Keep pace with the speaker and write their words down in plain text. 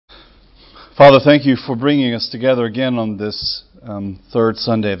Father, thank you for bringing us together again on this third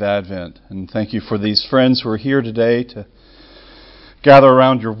Sunday of Advent. And thank you for these friends who are here today to gather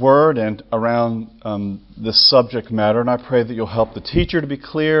around your word and around this subject matter. And I pray that you'll help the teacher to be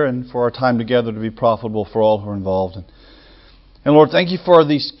clear and for our time together to be profitable for all who are involved. And Lord, thank you for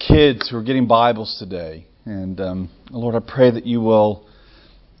these kids who are getting Bibles today. And Lord, I pray that you will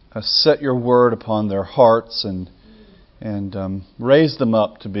set your word upon their hearts and raise them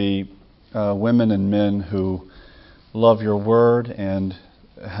up to be women and men who love your word and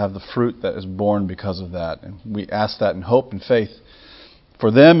have the fruit that is born because of that. And we ask that in hope and faith for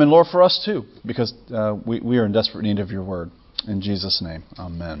them and, Lord, for us too, because we are in desperate need of your word. In Jesus' name,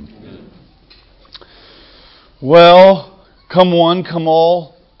 amen. Well, come one, come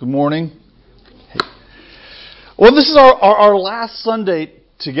all. Good morning. Well, this is our last Sunday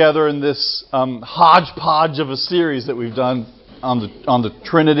together in this hodgepodge of a series that we've done on the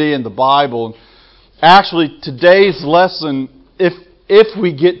Trinity and the Bible. Actually, today's lesson, if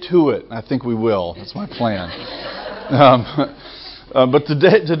we get to it, I think we will. That's my plan. But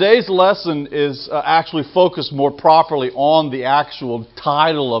today's lesson is actually focused more properly on the actual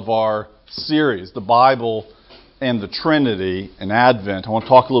title of our series, the Bible and the Trinity and Advent. I want to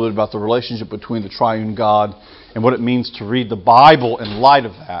talk a little bit about the relationship between the Triune God and what it means to read the Bible in light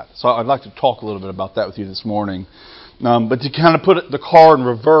of that. So I'd like to talk a little bit about that with you this morning. But to kind of put the car in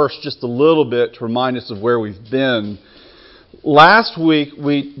reverse just a little bit to remind us of where we've been. Last week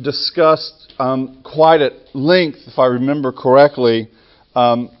we discussed quite at length, if I remember correctly,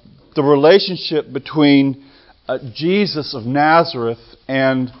 the relationship between Jesus of Nazareth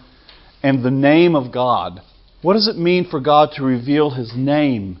and the name of God. What does it mean for God to reveal His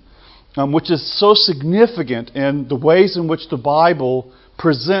name? Which is so significant in the ways in which the Bible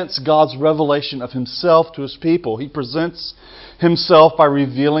presents God's revelation of Himself to His people. He presents Himself by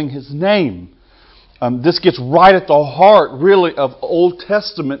revealing His name. This gets right at the heart, really, of Old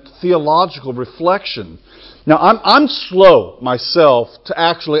Testament theological reflection. Now, I'm slow myself to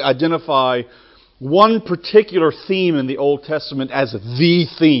actually identify one particular theme in the Old Testament as the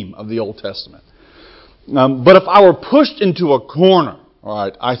theme of the Old Testament. But if I were pushed into a corner, all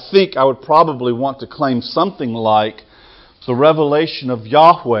right, I think I would probably want to claim something like the revelation of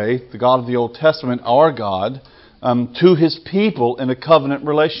Yahweh, the God of the Old Testament, our God, to His people in a covenant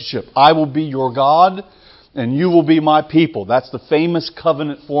relationship. I will be your God, and you will be my people. That's the famous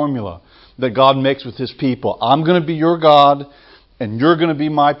covenant formula that God makes with His people. I'm going to be your God, and you're going to be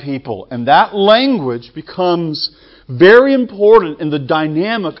my people. And that language becomes very important in the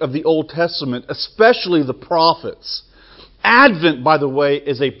dynamic of the Old Testament, especially the prophets. Advent, by the way,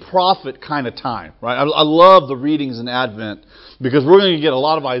 is a prophet kind of time, right? I love the readings in Advent because we're going to get a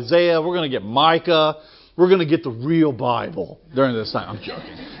lot of Isaiah, we're going to get Micah, we're going to get the real Bible during this time. I'm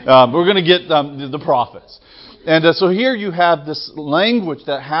joking. We're going to get the prophets. And so here you have this language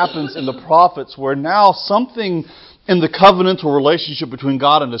that happens in the prophets where now something in the covenantal relationship between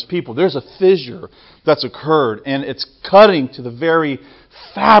God and His people, there's a fissure that's occurred, and it's cutting to the very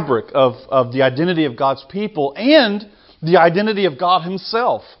fabric of the identity of God's people and the identity of God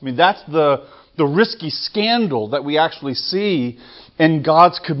Himself. I mean, that's the risky scandal that we actually see in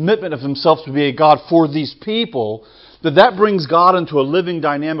God's commitment of Himself to be a God for these people, that brings God into a living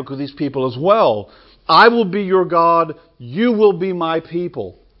dynamic with these people as well. I will be your God, you will be my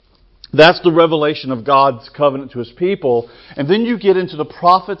people. That's the revelation of God's covenant to His people. And then you get into the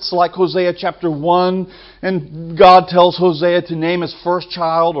prophets like Hosea chapter 1, and God tells Hosea to name his first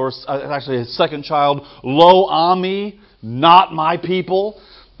child, or actually his second child, Lo Ami, not my people.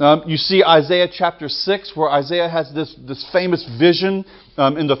 You see Isaiah chapter 6, where Isaiah has this famous vision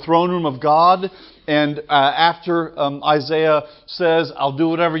in the throne room of God. And after Isaiah says, I'll do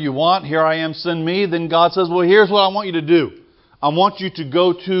whatever you want, here I am, send me, then God says, well, here's what I want you to do. I want you to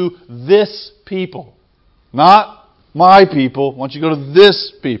go to this people. Not my people. I want you to go to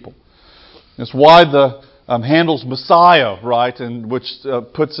this people. That's why the Handel's Messiah, right, and which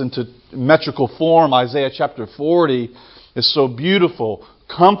puts into metrical form Isaiah chapter 40, is so beautiful.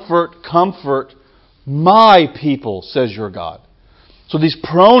 Comfort, comfort my people, says your God. So these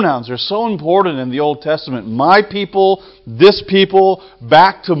pronouns are so important in the Old Testament. My people, this people,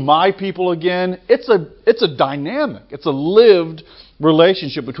 back to my people again. It's a dynamic. It's a lived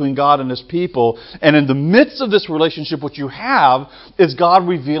relationship between God and His people. And in the midst of this relationship, what you have is God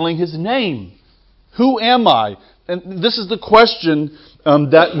revealing His name. Who am I? And this is the question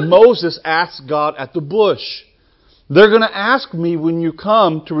that Moses asked God at the bush. They're going to ask me when you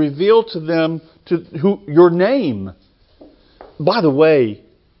come to reveal to them your name. By the way,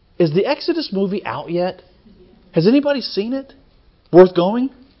 is the Exodus movie out yet? Has anybody seen it? Worth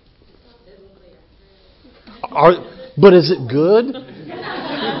going? But is it good?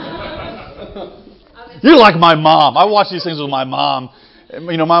 You're like my mom. I watch these things with my mom.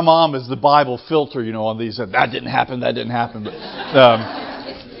 You know, my mom is the Bible filter, you know, on these. That didn't happen, that didn't happen. But,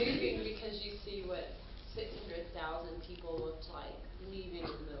 it's moving because you see what 600,000 people looked like leaving in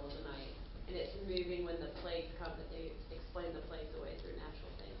the middle of the night. And it's moving when the plagues come, that they explain the plagues away through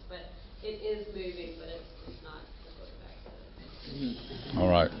natural things. But it is moving, but it's not the book of Exodus. All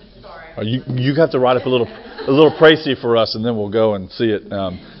right. Sorry. You have to write up a little précis for us, and then we'll go and see it.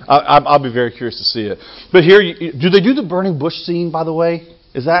 I'll be very curious to see it. But here, do they do the burning bush scene, by the way?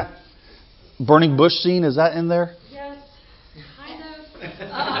 Is that burning bush scene? Is that in there? Yes, kind of. It's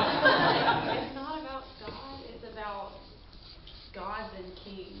not about God. It's about gods and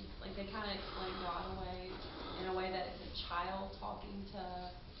kings. Like they kind of explain God away in a way that it's a child talking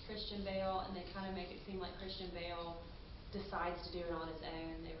to Christian Bale, and they kind of make it seem like Christian Bale decides to do it on his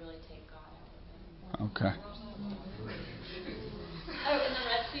own. They really take God out of him. Okay. Oh, and the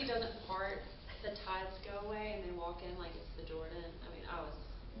Red Sea doesn't part. The tides go away, and they walk in like it's the Jordan. I mean, I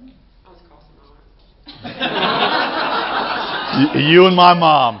was crossing my arms. You and my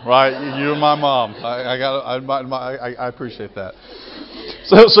mom, right? You and my mom. I appreciate that.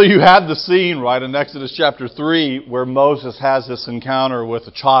 So you had the scene, right, in Exodus chapter 3 where Moses has this encounter with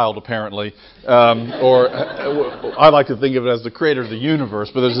a child, apparently. Or I like to think of it as the creator of the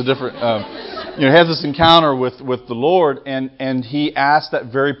universe, but there's a different... he has this encounter with the Lord, and he asks that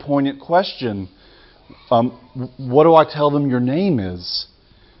very poignant question. What do I tell them your name is?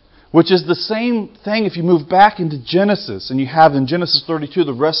 Which is the same thing if you move back into Genesis, and you have in Genesis 32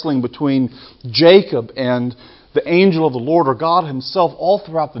 the wrestling between Jacob and the angel of the Lord, or God himself, all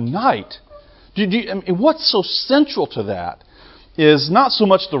throughout the night. What's so central to that is not so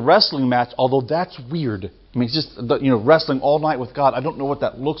much the wrestling match, although that's weird. I mean, it's just wrestling all night with God. I don't know what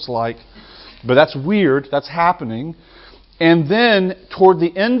that looks like, but that's weird. That's happening. And then toward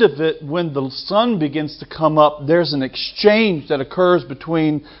the end of it, when the sun begins to come up, there's an exchange that occurs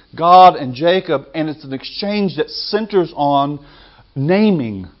between God and Jacob, and it's an exchange that centers on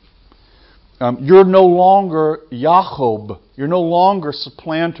naming. You're no longer Yaakov. You're no longer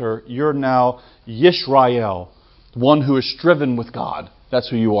supplanter. You're now Yisrael, one who is striven with God. That's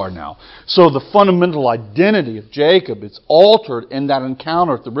who you are now. So the fundamental identity of Jacob is altered in that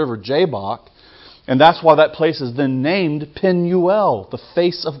encounter at the river Jabbok. And that's why that place is then named Penuel, the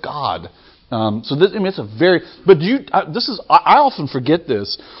face of God. It's a very... But I often forget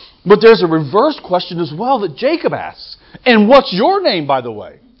this, but there's a reverse question as well that Jacob asks. And what's your name, by the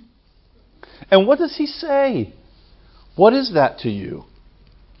way? And what does he say? What is that to you?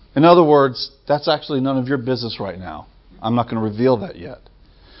 In other words, that's actually none of your business right now. I'm not going to reveal that yet.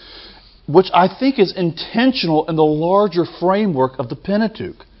 Which I think is intentional in the larger framework of the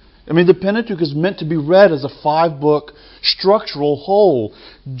Pentateuch. I mean, the Pentateuch is meant to be read as a 5-book structural whole.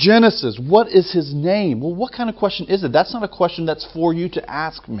 Genesis, what is his name? Well, what kind of question is it? That's not a question that's for you to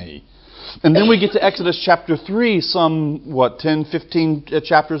ask me. And then we get to Exodus chapter 3, 10, 15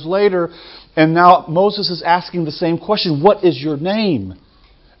 chapters later, and now Moses is asking the same question. What is your name?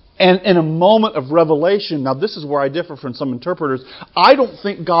 And in a moment of revelation, now this is where I differ from some interpreters, I don't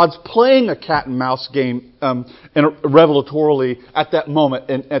think God's playing a cat and mouse game revelatorily at that moment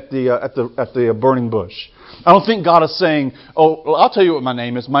at the burning bush. I don't think God is saying, "Oh, I'll tell you what my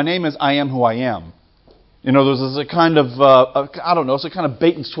name is. My name is I am who I am." There's a kind of it's a kind of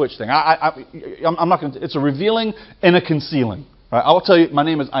bait and switch thing. I'm not going to. It's a revealing and a concealing. Right? I will tell you, my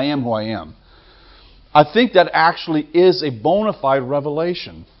name is I am who I am. I think that actually is a bona fide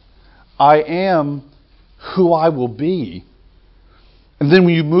revelation. I am who I will be. And then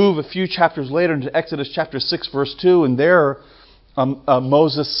when you move a few chapters later into Exodus chapter 6, verse 2, and there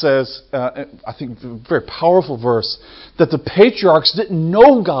Moses says, I think a very powerful verse, that the patriarchs didn't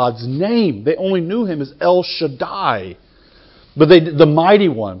know God's name. They only knew Him as El Shaddai, the mighty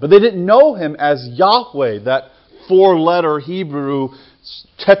one. But they didn't know Him as Yahweh, that 4-letter Hebrew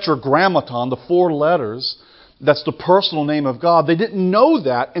tetragrammaton, the 4 letters. That's the personal name of God. They didn't know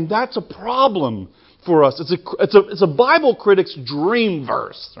that, and that's a problem for us. It's a Bible critic's dream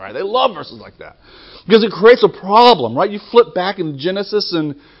verse, right? They love verses like that because it creates a problem, right? You flip back in Genesis,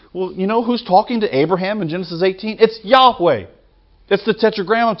 and well, you know who's talking to Abraham in Genesis 18? It's Yahweh. It's the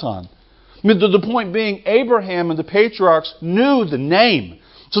tetragrammaton. I mean, the point being, Abraham and the patriarchs knew the name.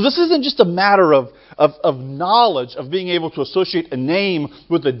 So this isn't just a matter of knowledge, of being able to associate a name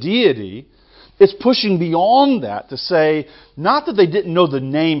with a deity. It's pushing beyond that to say, not that they didn't know the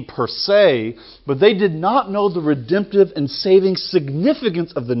name per se, but they did not know the redemptive and saving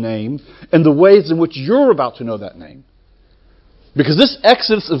significance of the name and the ways in which you're about to know that name. Because this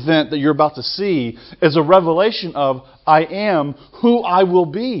Exodus event that you're about to see is a revelation of I am who I will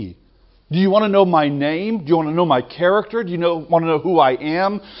be. Do you want to know my name? Do you want to know my character? Do you want to know who I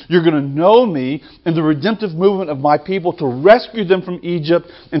am? You're going to know me in the redemptive movement of my people to rescue them from Egypt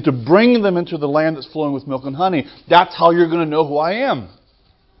and to bring them into the land that's flowing with milk and honey. That's how you're going to know who I am.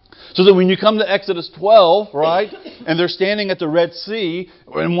 So that when you come to Exodus 12, right, and they're standing at the Red Sea,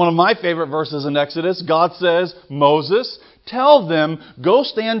 in one of my favorite verses in Exodus, God says, Moses, tell them, go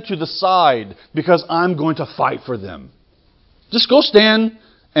stand to the side because I'm going to fight for them. Just go stand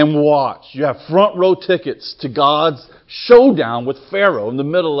and watch. You have front row tickets to God's showdown with Pharaoh in the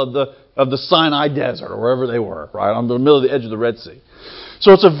middle of the Sinai desert or wherever they were, right, on the middle of the edge of the Red Sea.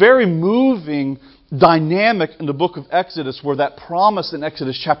 So it's a very moving dynamic in the book of Exodus where that promise in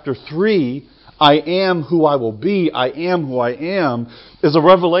Exodus chapter 3, I am who I will be, I am who I am, is a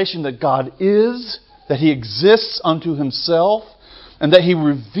revelation that God is, that He exists unto Himself, and that He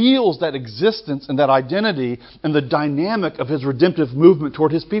reveals that existence and that identity in the dynamic of His redemptive movement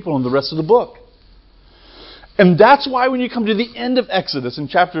toward His people in the rest of the book. And that's why when you come to the end of Exodus in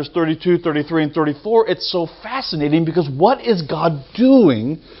chapters 32, 33, and 34, it's so fascinating because what is God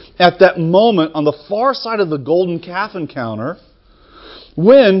doing at that moment on the far side of the golden calf encounter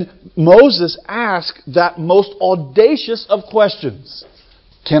when Moses asked that most audacious of questions?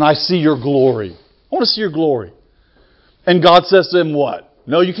 Can I see your glory? I want to see your glory. And God says to him, what?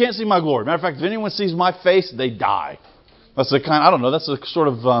 No, you can't see my glory. Matter of fact, if anyone sees my face, they die. That's the kind, I don't know, that's a sort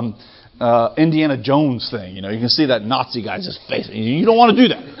of Indiana Jones thing. You know, you can see that Nazi guy's just face. You don't want to do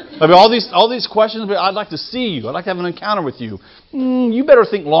that. I mean, all these questions, but I'd like to see you. I'd like to have an encounter with you. You better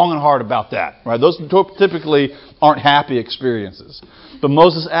think long and hard about that. Right? Those typically aren't happy experiences. But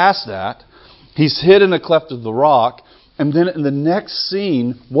Moses asked that. He's hid in a cleft of the rock. And then in the next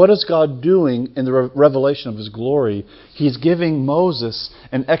scene, what is God doing in the revelation of His glory? He's giving Moses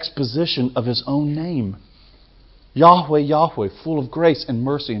an exposition of His own name. Yahweh, Yahweh, full of grace and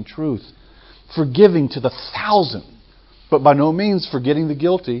mercy and truth, forgiving to the 1,000, but by no means forgetting the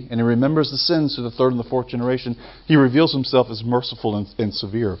guilty, and He remembers the sins to the 3rd and the 4th generation. He reveals Himself as merciful and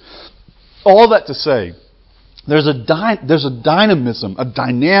severe. All that to say, there's a dynamism, a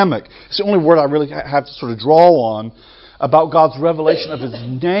dynamic. It's the only word I really have to sort of draw on about God's revelation of His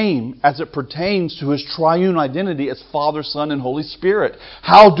name as it pertains to His triune identity as Father, Son, and Holy Spirit.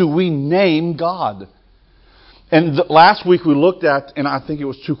 How do we name God? And last week we looked at, and I think it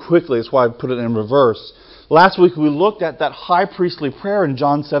was too quickly, that's why I put it in reverse. Last week we looked at that high priestly prayer in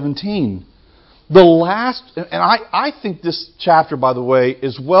John 17. I think this chapter, by the way,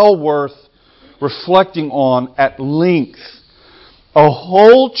 is well worth reflecting on at length. A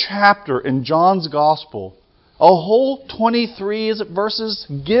whole chapter in John's Gospel, a whole 23 verses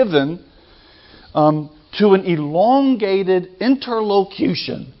given to an elongated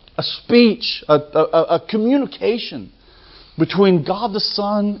interlocution, a speech, a communication between God the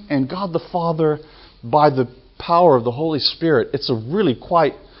Son and God the Father by the power of the Holy Spirit. It's a really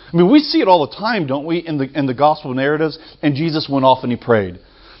quite... I mean, we see it all the time, don't we, in the Gospel narratives? And Jesus went off and He prayed.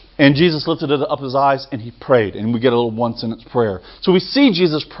 And Jesus lifted up His eyes and He prayed. And we get a little one-sentence prayer. So we see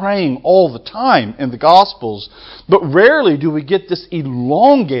Jesus praying all the time in the Gospels. But rarely do we get this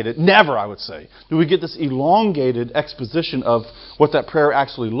elongated, never I would say, do we get this elongated exposition of what that prayer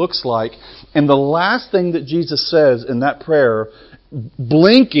actually looks like. And the last thing that Jesus says in that prayer,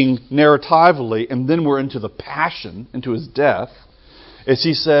 blinking narratively, and then we're into the passion, into His death, is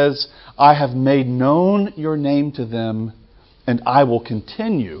He says, I have made known your name to them, and I will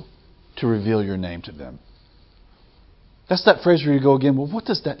continue to reveal your name to them. That's that phrase where you go again, well, what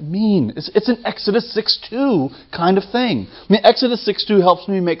does that mean? It's an Exodus 6:2 kind of thing. I mean, Exodus 6:2 helps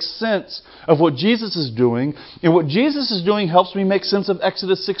me make sense of what Jesus is doing, and what Jesus is doing helps me make sense of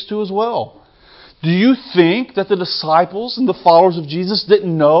Exodus 6:2 as well. Do you think that the disciples and the followers of Jesus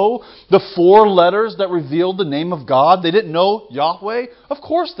didn't know the 4 letters that revealed the name of God? They didn't know Yahweh? Of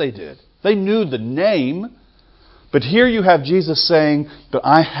course they did. They knew the name. But here you have Jesus saying that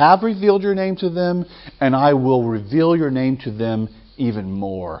I have revealed your name to them, and I will reveal your name to them even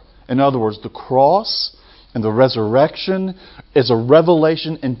more. In other words, the cross and the resurrection is a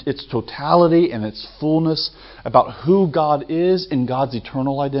revelation in its totality and its fullness about who God is in God's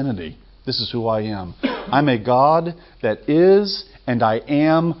eternal identity. This is who I am. I'm a God that is and I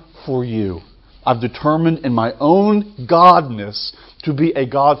am for you. I've determined in my own godness to be a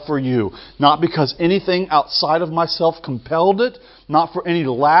God for you. Not because anything outside of myself compelled it, not for any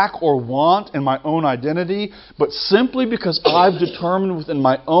lack or want in my own identity, but simply because I've determined within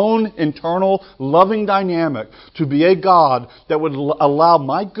my own internal loving dynamic to be a God that would allow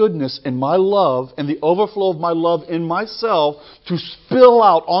my goodness and my love and the overflow of my love in myself to spill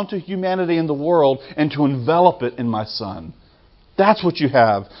out onto humanity and the world and to envelop it in my Son. That's what you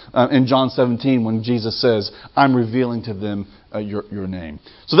have in John 17 when Jesus says, I'm revealing to them your name.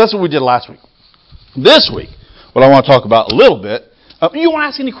 So that's what we did last week. This week, what I want to talk about a little bit. You want to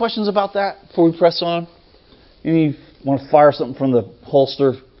ask any questions about that before we press on? Any want to fire something from the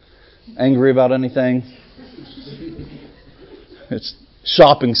holster? Angry about anything? It's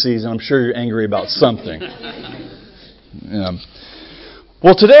shopping season. I'm sure you're angry about something.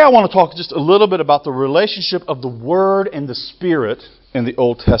 Well, today I want to talk just a little bit about the relationship of the Word and the Spirit in the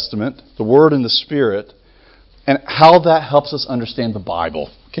Old Testament. The Word and the Spirit. And how that helps us understand the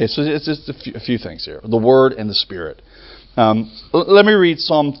Bible. Okay, so it's just a few things here. The Word and the Spirit. Let me read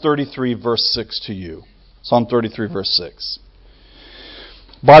Psalm 33, verse 6 to you. Psalm 33, verse 6.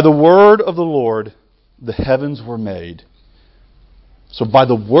 By the word of the Lord, the heavens were made. So by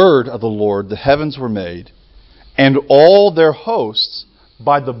the word of the Lord, the heavens were made, and all their hosts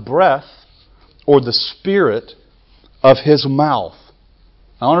by the breath or the Spirit of His mouth.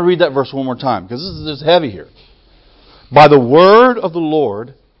 I want to read that verse one more time, because this is heavy here. By the word of the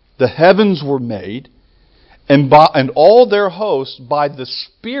Lord, the heavens were made, and all their hosts by the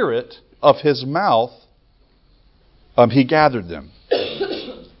Spirit of His mouth, He gathered them.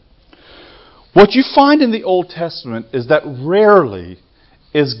 What you find in the Old Testament is that rarely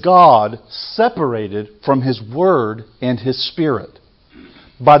is God separated from His Word and His Spirit.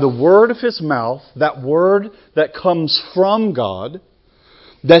 By the word of His mouth, that word that comes from God,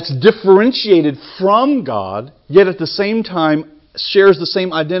 that's differentiated from God, yet at the same time shares the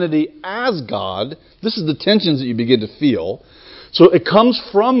same identity as God. This is the tensions that you begin to feel. So it comes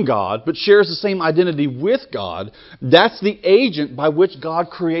from God, but shares the same identity with God. That's the agent by which God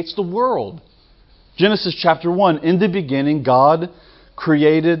creates the world. Genesis chapter 1, in the beginning, God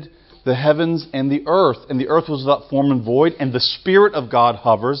created the heavens and the earth was without form and void, and the Spirit of God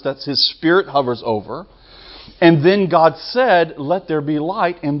hovers. That's His Spirit hovers over. And then God said, let there be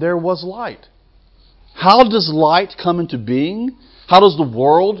light, and there was light. How does light come into being? How does the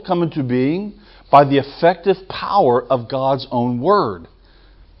world come into being? By the effective power of God's own Word.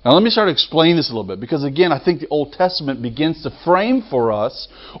 Now let me start explaining this a little bit, because again, I think the Old Testament begins to frame for us,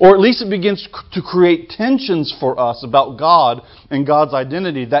 or at least it begins to create tensions for us about God and God's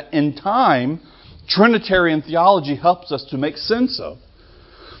identity that in time, Trinitarian theology helps us to make sense of.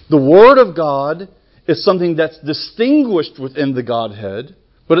 The Word of God is something that's distinguished within the Godhead,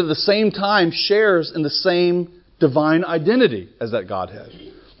 but at the same time shares in the same divine identity as that Godhead.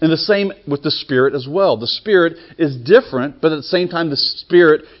 And the same with the Spirit as well. The Spirit is different, but at the same time the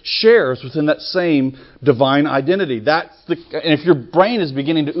Spirit shares within that same divine identity. And if your brain is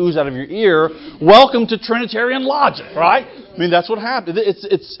beginning to ooze out of your ear, welcome to Trinitarian logic, right? I mean, that's what happened.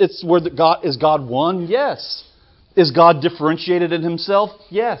 It's where God is God one? Yes. Is God differentiated in Himself?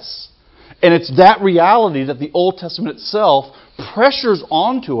 Yes. And it's that reality that the Old Testament itself pressures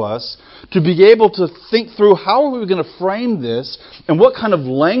onto us to be able to think through how are we going to frame this and what kind of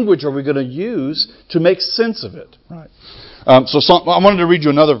language are we going to use to make sense of it. Right. I wanted to read you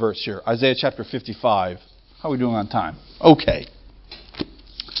another verse here. Isaiah chapter 55. How are we doing on time? Okay.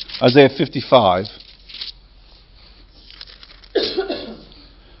 Isaiah 55.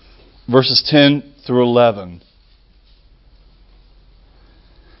 Verses 10 through 11.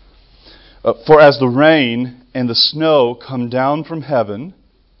 For as the rain and the snow come down from heaven,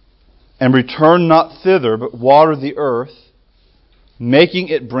 and return not thither, but water the earth, making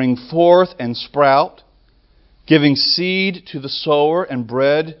it bring forth and sprout, giving seed to the sower and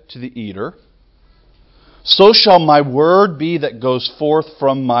bread to the eater, so shall my word be that goes forth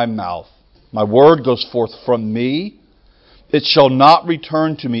from my mouth. My word goes forth from me. It shall not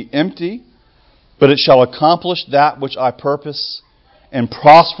return to me empty, but it shall accomplish that which I purpose, and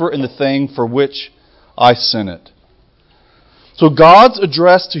prosper in the thing for which I sent it. So God's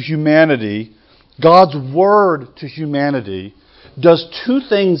address to humanity, God's word to humanity, does two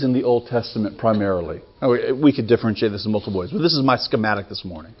things in the Old Testament primarily. We could differentiate this in multiple ways, but this is my schematic this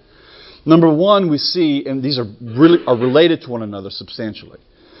morning. Number one, we see, and these are related to one another substantially,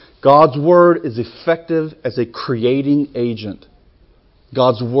 God's word is effective as a creating agent.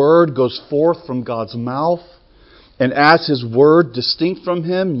 God's word goes forth from God's mouth, and as His word, distinct from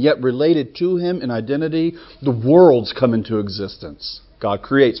Him, yet related to Him in identity, the worlds come into existence. God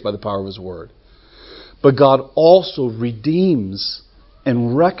creates by the power of His word. but God also redeems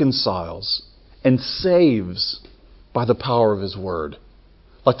and reconciles and saves by the power of His Word.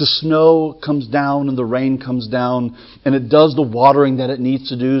 Like the snow comes down and the rain comes down and it does the watering that it needs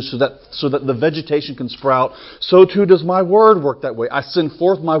to do so that the vegetation can sprout, so too does my Word work that way. I send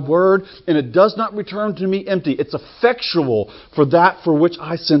forth my Word and it does not return to me empty. It's effectual for that for which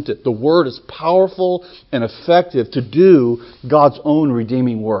I sent it. The Word is powerful and effective to do God's own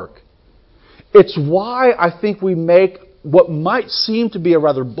redeeming work. It's why I think we make what might seem to be a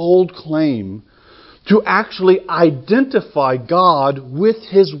rather bold claim to actually identify God with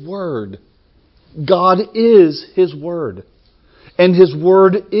His Word. God is His Word. And His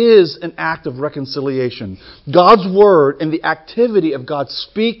Word is an act of reconciliation. God's Word and the activity of God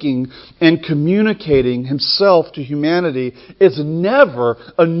speaking and communicating Himself to humanity is never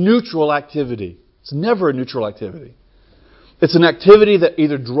a neutral activity. It's never a neutral activity. It's an activity that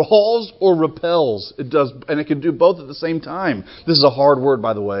either draws or repels. It does, and it can do both at the same time. This is a hard word,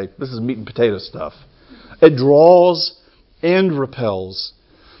 by the way. This is meat and potato stuff. It draws and repels.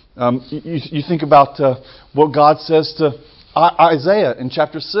 You think about what God says to Isaiah in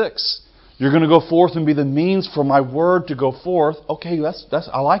chapter 6. You're going to go forth and be the means for my word to go forth. Okay, that's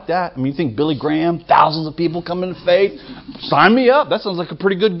I like that. I mean, you think Billy Graham, thousands of people coming to faith. Sign me up. That sounds like a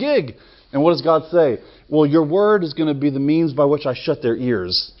pretty good gig. And what does God say? Well, your word is going to be the means by which I shut their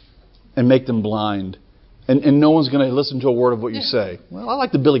ears and make them blind. And no one's going to listen to a word of what you say. Well, I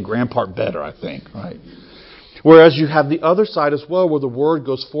like the Billy Graham part better, I think. Right? Whereas you have the other side as well, where the word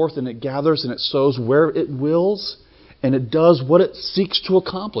goes forth and it gathers and it sows where it wills. And it does what it seeks to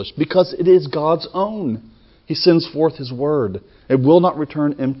accomplish because it is God's own. He sends forth His word. It will not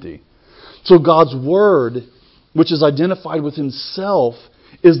return empty. So God's word, which is identified with Himself,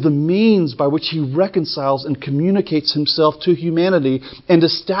 is the means by which He reconciles and communicates Himself to humanity and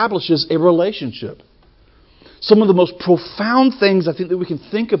establishes a relationship. Some of the most profound things I think that we can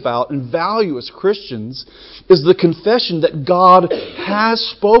think about and value as Christians is the confession that God has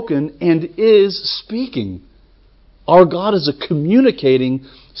spoken and is speaking. Our God is a communicating,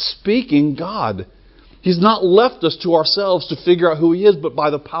 speaking God. He's not left us to ourselves to figure out who He is, but by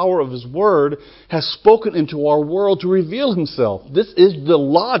the power of His Word has spoken into our world to reveal Himself. This is the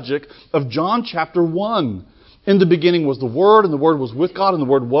logic of John chapter 1. In the beginning was the Word, and the Word was with God, and the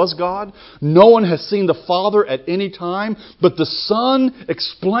Word was God. No one has seen the Father at any time, but the Son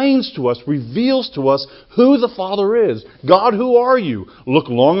explains to us, reveals to us who the Father is. God, who are you? Look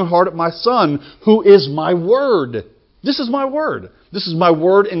long and hard at my Son, who is my Word. This is my Word. This is my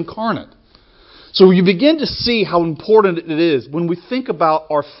Word incarnate. So you begin to see how important it is when we think about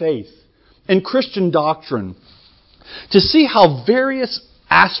our faith and Christian doctrine to see how various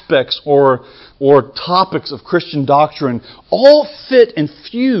aspects or topics of Christian doctrine all fit and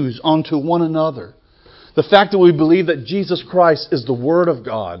fuse onto one another. The fact that we believe that Jesus Christ is the Word of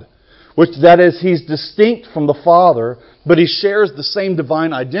God, which that is, He's distinct from the Father, but He shares the same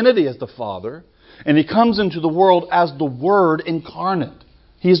divine identity as the Father, and He comes into the world as the Word incarnate.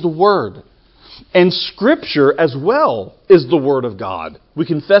 He is the Word. And Scripture as well is the Word of God. We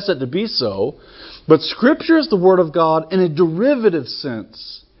confess it to be so. But Scripture is the Word of God in a derivative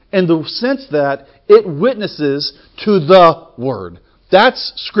sense. In the sense that it witnesses to the Word.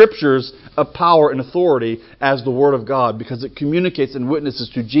 That's Scripture's power and authority as the Word of God. Because it communicates and witnesses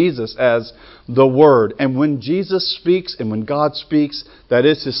to Jesus as the Word. And when Jesus speaks and when God speaks, that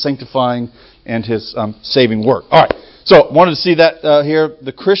is His sanctifying and His saving work. All right. So, I wanted to see that here.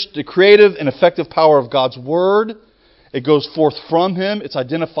 The creative and effective power of God's Word. It goes forth from Him. It's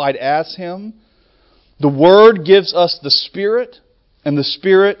identified as Him. The Word gives us the Spirit. And the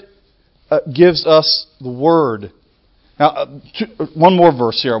Spirit gives us the Word. Now, one more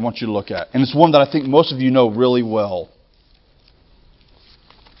verse here I want you to look at. And it's one that I think most of you know really well.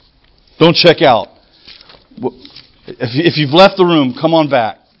 Don't check out. If you've left the room, come on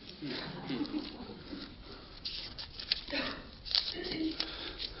back.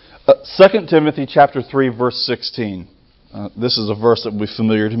 2 Timothy chapter 3, verse 16. This is a verse that will be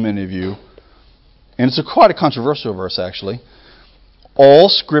familiar to many of you. And it's quite a controversial verse, actually. All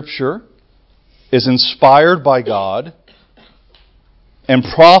Scripture is inspired by God and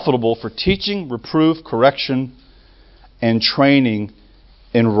profitable for teaching, reproof, correction, and training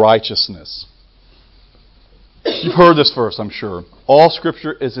in righteousness. You've heard this verse, I'm sure. All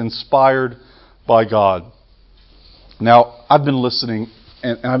Scripture is inspired by God. Now, I've been listening,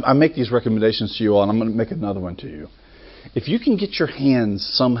 and I make these recommendations to you all, and I'm going to make another one to you. If you can get your hands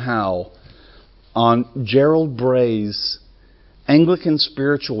somehow on Gerald Bray's Anglican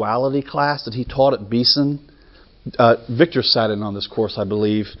spirituality class that he taught at Beeson. Victor sat in on this course, I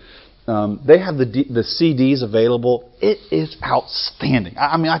believe. They have the CDs available. It is outstanding.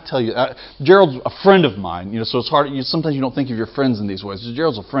 I mean, I tell you, Gerald's a friend of mine. So it's hard. Sometimes you don't think of your friends in these ways.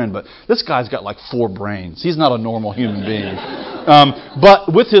 Gerald's a friend, but this guy's got like 4 brains. He's not a normal human being.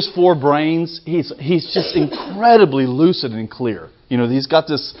 But with his 4 brains, he's just incredibly lucid and clear. He's got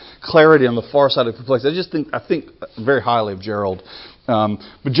this clarity on the far side of complexity. I think very highly of Gerald.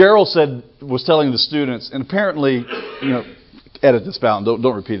 But Gerald was telling the students, and apparently, edit this out.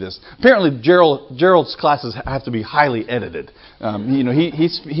 Don't repeat this. Apparently, Gerald's classes have to be highly edited.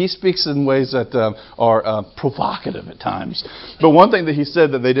 He speaks in ways that are provocative at times. But one thing that he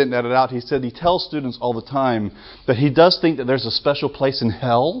said that they didn't edit out, he said he tells students all the time that he does think that there's a special place in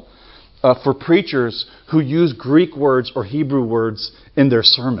hell for preachers who use Greek words or Hebrew words in their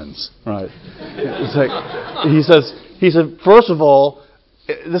sermons. Right? It's like he said, first of all,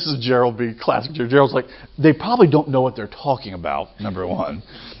 this is Gerald being classic. Gerald's like, they probably don't know what they're talking about, number one.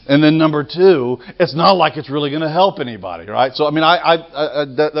 And then number 2, it's not like it's really going to help anybody, right? So, I mean,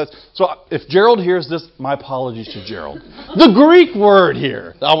 so if Gerald hears this, my apologies to Gerald. The Greek word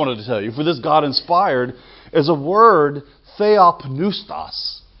here, I wanted to tell you, for this God-inspired, is a word,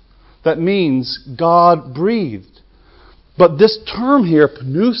 theopneustos, that means God breathed. But this term here,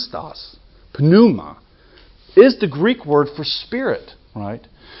 pneustos, pneuma, is the Greek word for spirit. Right?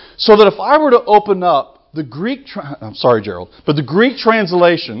 So that if I were to open up the Greek, I'm sorry, Gerald, but the Greek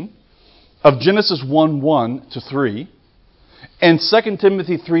translation of Genesis 1:1-3 and 2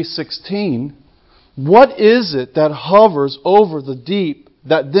 Timothy 3:16, what is it that hovers over the deep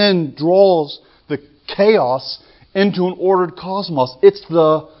that then draws the chaos into an ordered cosmos? It's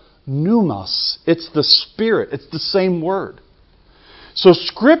the pneumos. It's the spirit. It's the same word. So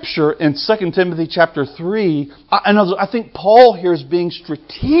Scripture in 2 Timothy chapter 3, I think Paul here is being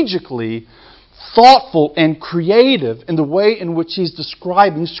strategically thoughtful and creative in the way in which he's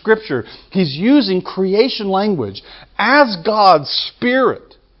describing Scripture. He's using creation language. As God's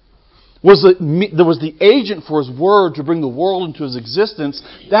Spirit was the agent for His Word to bring the world into His existence,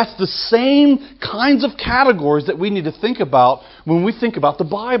 that's the same kinds of categories that we need to think about when we think about the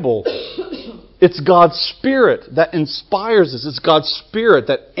Bible. It's God's Spirit that inspires us. It's God's Spirit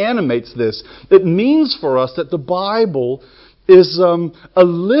that animates this. It means for us that the Bible is a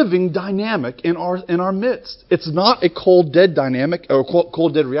living dynamic in our midst. It's not a cold, dead dynamic or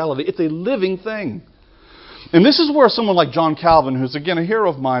cold, dead reality. It's a living thing. And this is where someone like John Calvin, who's again a hero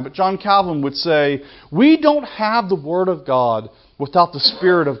of mine, but John Calvin would say, we don't have the Word of God without the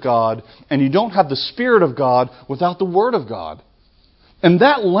Spirit of God, and you don't have the Spirit of God without the Word of God. And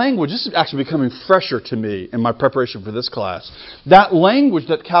that language, this is actually becoming fresher to me in my preparation for this class. That language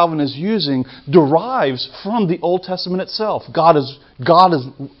that Calvin is using derives from the Old Testament itself. God is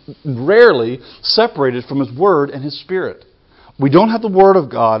rarely separated from His Word and His Spirit. We don't have the Word of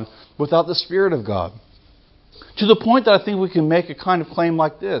God without the Spirit of God. To the point that I think we can make a kind of claim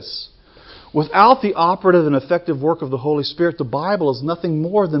like this. Without the operative and effective work of the Holy Spirit, the Bible is nothing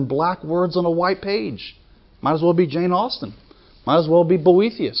more than black words on a white page. Might as well be Jane Austen. Might as well be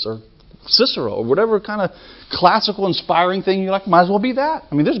Boethius or Cicero or whatever kind of classical inspiring thing you like. Might as well be that.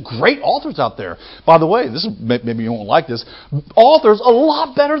 I mean, there's great authors out there. By the way, maybe you won't like this. Authors a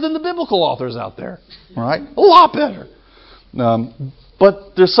lot better than the biblical authors out there. Right? A lot better.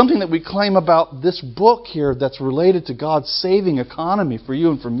 But there's something that we claim about this book here that's related to God's saving economy for you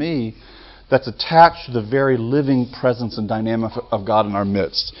and for me, that's attached to the very living presence and dynamic of God in our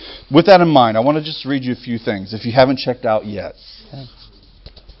midst. With that in mind, I want to just read you a few things if you haven't checked out yet.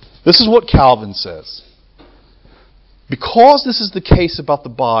 This is what Calvin says. Because this is the case about the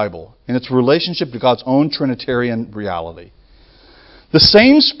Bible and its relationship to God's own Trinitarian reality, the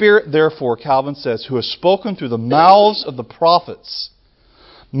same Spirit, therefore, Calvin says, who has spoken through the mouths of the prophets,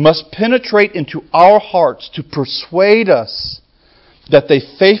 must penetrate into our hearts to persuade us that they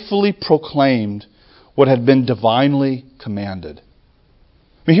faithfully proclaimed what had been divinely commanded.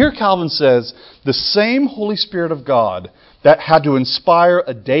 I mean, here Calvin says, the same Holy Spirit of God that had to inspire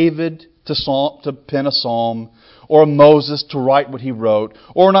a David to pen a psalm, or a Moses to write what he wrote,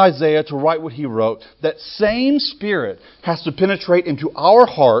 or an Isaiah to write what he wrote, that same Spirit has to penetrate into our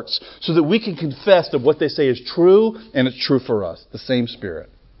hearts so that we can confess that what they say is true, and it's true for us. The same Spirit.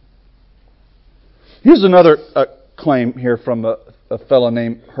 Here's another claim here from a fellow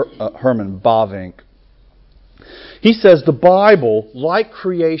named Herman Bavinck. He says the Bible, like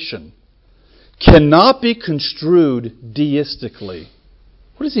creation, cannot be construed deistically.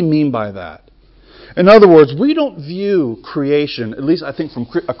 What does he mean by that? In other words, we don't view creation, at least I think from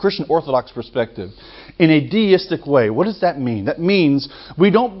a Christian Orthodox perspective, in a deistic way. What does that mean? That means we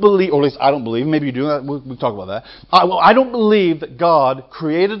don't believe, or at least I don't believe, maybe you do, we'll talk about that. I don't believe that God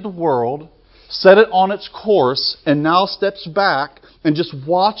created the world, set it on its course, and now steps back and just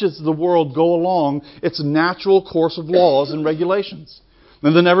watches the world go along its natural course of laws and regulations.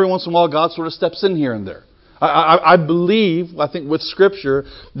 And then every once in a while God sort of steps in here and there. I believe, I think with Scripture,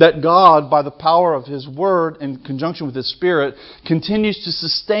 that God, by the power of His Word in conjunction with His Spirit, continues to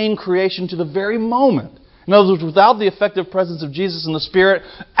sustain creation to the very moment. In other words, without the effective presence of Jesus and the Spirit,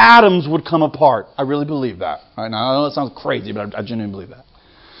 atoms would come apart. I really believe that. Right? Now, I know that sounds crazy, but I genuinely believe that.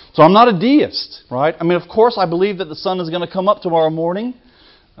 So I'm not a deist, right? I mean, of course, I believe that the sun is going to come up tomorrow morning.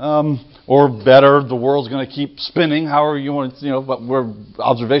 Or better, the world's going to keep spinning, however you want to, but where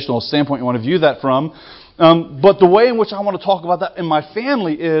observational standpoint you want to view that from. But the way in which I want to talk about that in my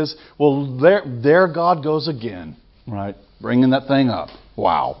family is, well, there God goes again, right? Bringing that thing up.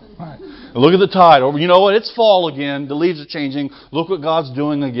 Wow. Right. Look at the tide. Or, you know what? It's fall again. The leaves are changing. Look what God's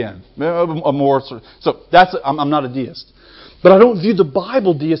doing again. So I'm not a deist. But I don't view the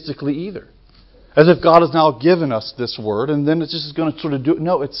Bible deistically either. As if God has now given us this word and then it's just going to sort of do it.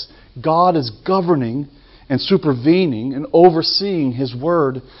 No, it's God is governing and supervening and overseeing His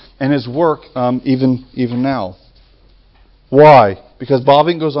word and His work even now. Why? Because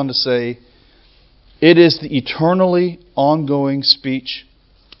Bavinck goes on to say, it is the eternally ongoing speech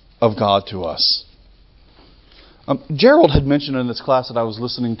of God to us. Gerald had mentioned in this class that I was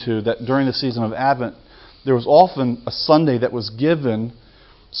listening to that during the season of Advent, there was often a Sunday that was given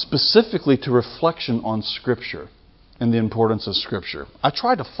specifically to reflection on Scripture and the importance of Scripture. I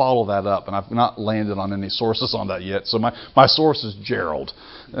tried to follow that up, and I've not landed on any sources on that yet, so my source is Gerald.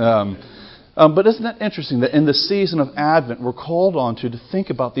 But isn't that interesting that in the season of Advent we're called on to think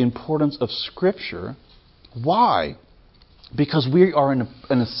about the importance of Scripture? Why? Because we are in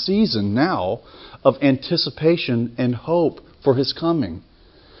a season now of anticipation and hope for His coming.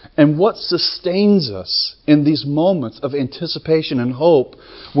 And what sustains us in these moments of anticipation and hope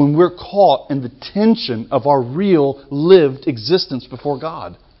when we're caught in the tension of our real lived existence before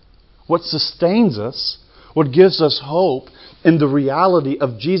God? What sustains us, what gives us hope in the reality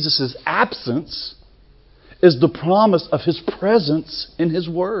of Jesus' absence is the promise of His presence in His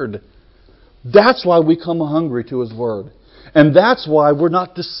Word. That's why we come hungry to His Word. And that's why we're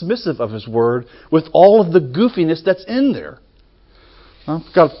not dismissive of His Word with all of the goofiness that's in there.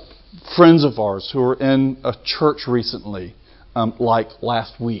 I've got friends of ours who were in a church recently, like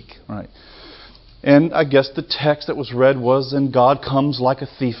last week, right? And I guess the text that was read was, and God comes like a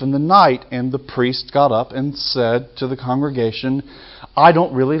thief in the night. And the priest got up and said to the congregation, I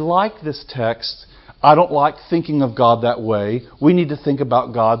don't really like this text. I don't like thinking of God that way. We need to think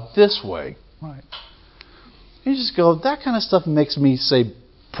about God this way. Right? You just go, that kind of stuff makes me say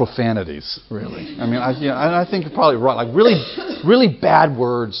profanities, really. I mean, I think you're probably right. Like really bad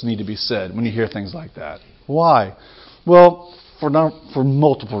words need to be said when you hear things like that. Why? Well, for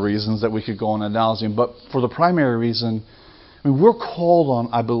multiple reasons that we could go on analyzing, but for the primary reason, I mean, we're called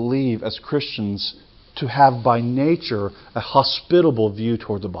on, I believe, as Christians, to have by nature a hospitable view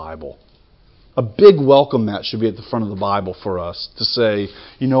toward the Bible. A big welcome mat should be at the front of the Bible for us to say,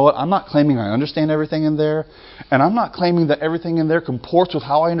 you know what, I'm not claiming I understand everything in there, and I'm not claiming that everything in there comports with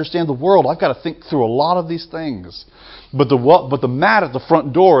how I understand the world. I've got to think through a lot of these things. But the mat at the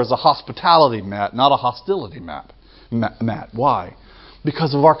front door is a hospitality mat, not a hostility mat. Why?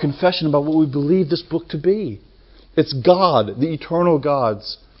 Because of our confession about what we believe this book to be. It's God, the eternal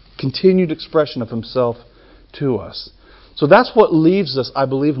God's continued expression of Himself to us. So that's what leaves us, I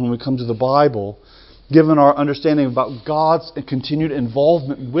believe, when we come to the Bible, given our understanding about God's continued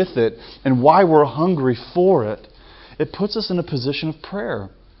involvement with it and why we're hungry for it. It puts us in a position of prayer.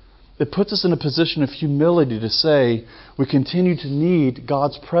 It puts us in a position of humility to say we continue to need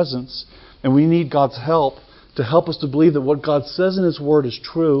God's presence and we need God's help to help us to believe that what God says in His Word is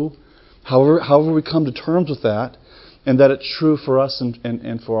true, however we come to terms with that, and that it's true for us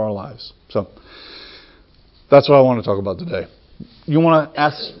and for our lives. So that's what I want to talk about today. You want to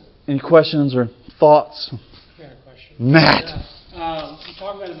ask any questions or thoughts? I got a question. Matt. You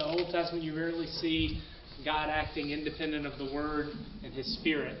talk about in the Old Testament you rarely see God acting independent of the Word and His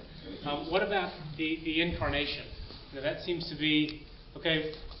Spirit. What about the incarnation? That seems to be,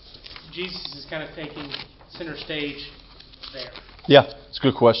 okay, Jesus is kind of taking center stage there. Yeah, it's a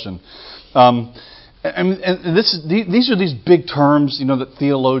good question. And these are these big terms, that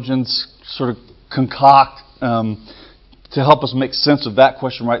theologians sort of concoct to help us make sense of that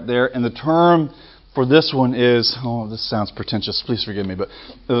question right there. And the term for this one is, this sounds pretentious, please forgive me, but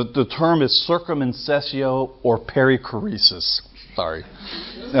the term is circumcessio or perichoresis. Sorry.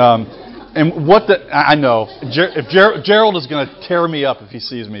 And what I know, if Gerald is going to tear me up if he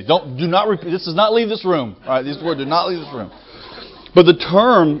sees me. Do not repeat. This does not leave this room. All right, these words do not leave this room. But the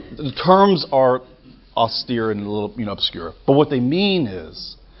terms are austere and a little, obscure. But what they mean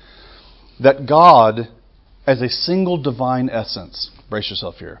is that God, as a single divine essence, brace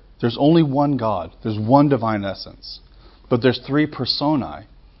yourself here. There's only one God. There's one divine essence. But there's three personae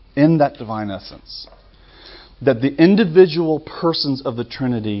in that divine essence. That the individual persons of the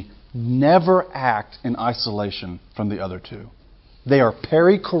Trinity never act in isolation from the other two. They are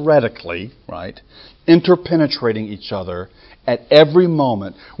perichoretically, right, interpenetrating each other at every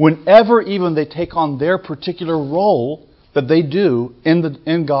moment, whenever even they take on their particular role that they do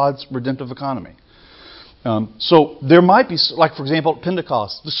in God's redemptive economy. So there might be, like for example, at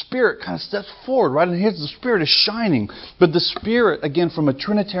Pentecost, the Spirit kind of steps forward, right? And here the Spirit is shining. But the Spirit, again, from a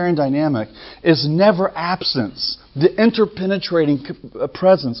Trinitarian dynamic, is never absence. The interpenetrating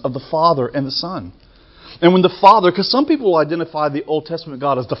presence of the Father and the Son. And when the Father, because some people identify the Old Testament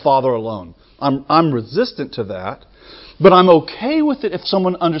God as the Father alone. I'm resistant to that. But I'm okay with it if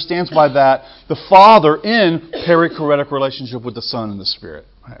someone understands by that the Father in perichoretic relationship with the Son and the Spirit.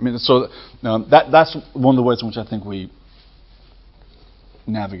 I mean, so that's one of the ways in which I think we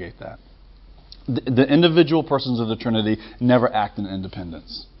navigate that. The individual persons of the Trinity never act in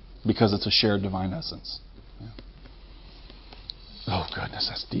independence because it's a shared divine essence. Yeah. Oh, goodness,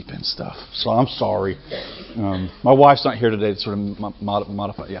 that's deep in stuff. So I'm sorry. My wife's not here today to sort of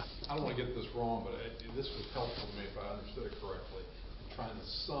modify. Yeah. I don't want to get this wrong, but this was helpful to me if I understood it correctly. I'm trying to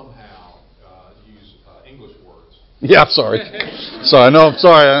somehow use English words. Yeah, I'm sorry. I'm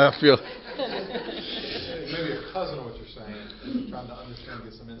sorry. I feel. Maybe a cousin of what you're saying, trying to understand,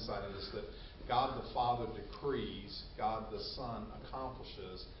 get some insight into this, that God the Father decrees, God the Son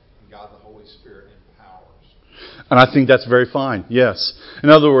accomplishes, and God the Holy Spirit empowers. And I think that's very fine, yes. In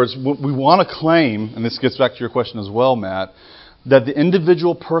other words, we want to claim, and this gets back to your question as well, Matt, that the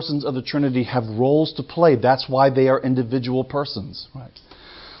individual persons of the Trinity have roles to play. That's why they are individual persons, right?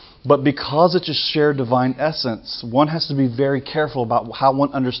 But because it's a shared divine essence, one has to be very careful about how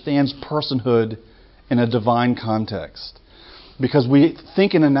one understands personhood in a divine context. Because we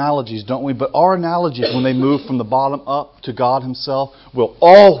think in analogies, don't we? But our analogies, when they move from the bottom up to God Himself, will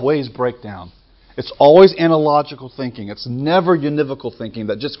always break down. It's always analogical thinking. It's never univocal thinking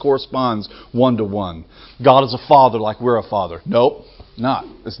that just corresponds one to one. God is a father like we're a father. Nope, not.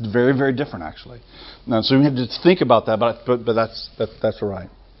 It's very, very different, actually. So we have to think about that, but that's right.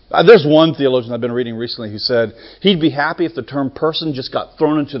 There's one theologian I've been reading recently who said he'd be happy if the term person just got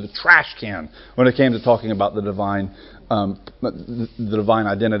thrown into the trash can when it came to talking about the divine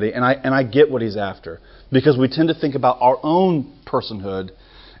identity. And I get what he's after, because we tend to think about our own personhood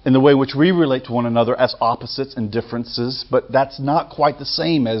in the way in which we relate to one another as opposites and differences, but that's not quite the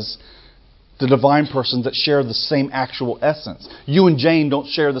same as the divine persons that share the same actual essence. You and Jane don't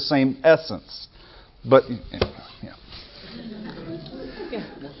share the same essence, but yeah.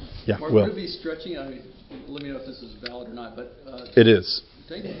 Yeah, Mark, would it be stretching? I mean, let me know if this is valid or not. But it is.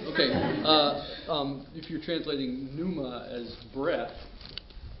 Okay. If you're translating pneuma as breath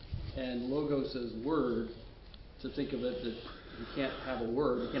and logos as word, to think of it that you can't have a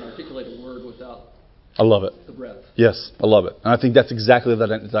word, you can't articulate a word without. I love it. The breath. Yes, I love it, and I think that's exactly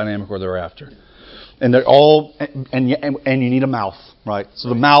the dynamic where they're after. And they're all, and you need a mouth, right? So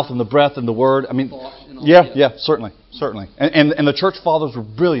the mouth and the breath and the word. I mean, certainly. And the church fathers were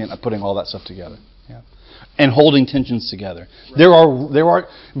brilliant at putting all that stuff together, and holding tensions together. Right. There are.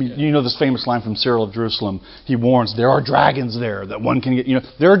 I mean, you know this famous line from Cyril of Jerusalem. He warns there are dragons there that one can get.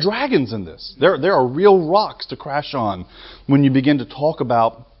 There are dragons in this. There are real rocks to crash on when you begin to talk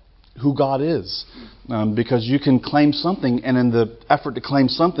about who God is. Because you can claim something, and in the effort to claim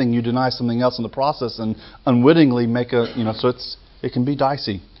something, you deny something else in the process, and unwittingly make a, so it can be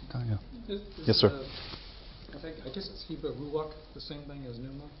dicey. Yes, sir. I guess it's Hebrew ruach, the same thing as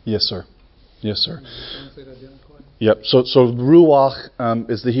pneuma. Yes, sir. Translate identically. Yep. So ruach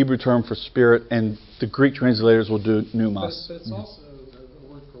is the Hebrew term for spirit, and the Greek translators will do pneumos. But it's also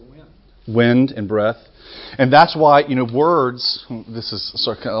a word for wind. Wind and breath. And that's why, words, this is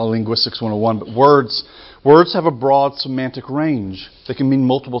sort of linguistics 101, but words have a broad semantic range. They can mean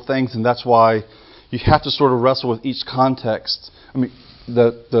multiple things, and that's why you have to sort of wrestle with each context. I mean,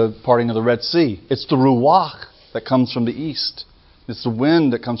 the parting of the Red Sea, it's the ruach that comes from the east. It's the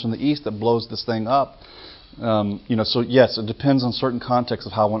wind that comes from the east that blows this thing up. So yes, it depends on certain contexts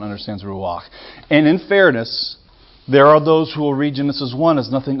of how one understands ruach. And in fairness, There are those who will read Genesis 1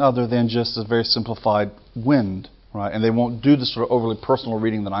 as nothing other than just a very simplified wind, right? And they won't do the sort of overly personal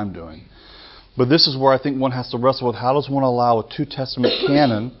reading that I'm doing. But this is where I think one has to wrestle with, how does one allow a Two Testament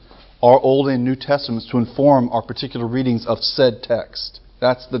canon, our Old and New Testaments, to inform our particular readings of said text?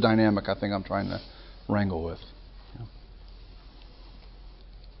 That's the dynamic I think I'm trying to wrangle with. Yeah.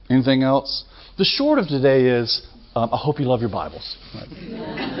 Anything else? The short of today is, I hope you love your Bibles. Right?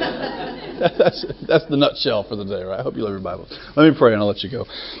 that's the nutshell for the day, right? I hope you love your Bibles. Let me pray and I'll let you go.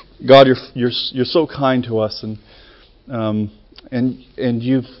 God, you're so kind to us, and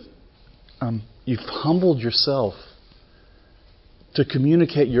you've humbled yourself to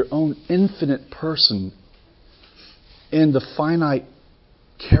communicate your own infinite person in the finite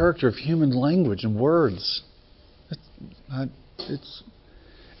character of human language and words.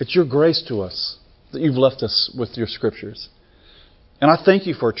 It's your grace to us that you've left us with your Scriptures. And I thank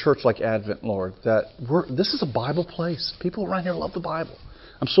you for a church like Advent, Lord, that this is a Bible place. People around here love the Bible.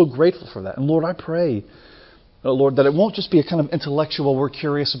 I'm so grateful for that. And Lord, I pray, Lord, that it won't just be a kind of intellectual, we're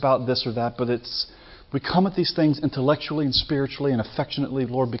curious about this or that, but we come at these things intellectually and spiritually and affectionately,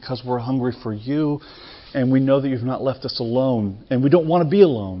 Lord, because we're hungry for you, and we know that you've not left us alone. And we don't want to be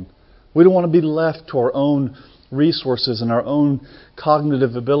alone. We don't want to be left to our own resources and our own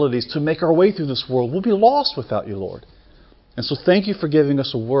cognitive abilities to make our way through this world. We'll be lost without you, Lord. And so thank you for giving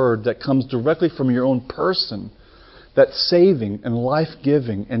us a word that comes directly from your own person, that's saving and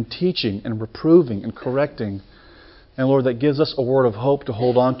life-giving and teaching and reproving and correcting. And Lord, that gives us a word of hope to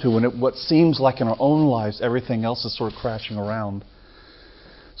hold on to when what seems like in our own lives everything else is sort of crashing around.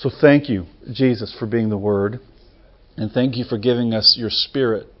 So thank you, Jesus, for being the Word. And thank you for giving us your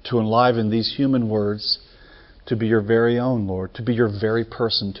Spirit to enliven these human words to be your very own, Lord, to be your very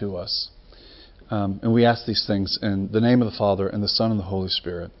person to us. And we ask these things in the name of the Father, and the Son, and the Holy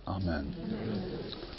Spirit. Amen.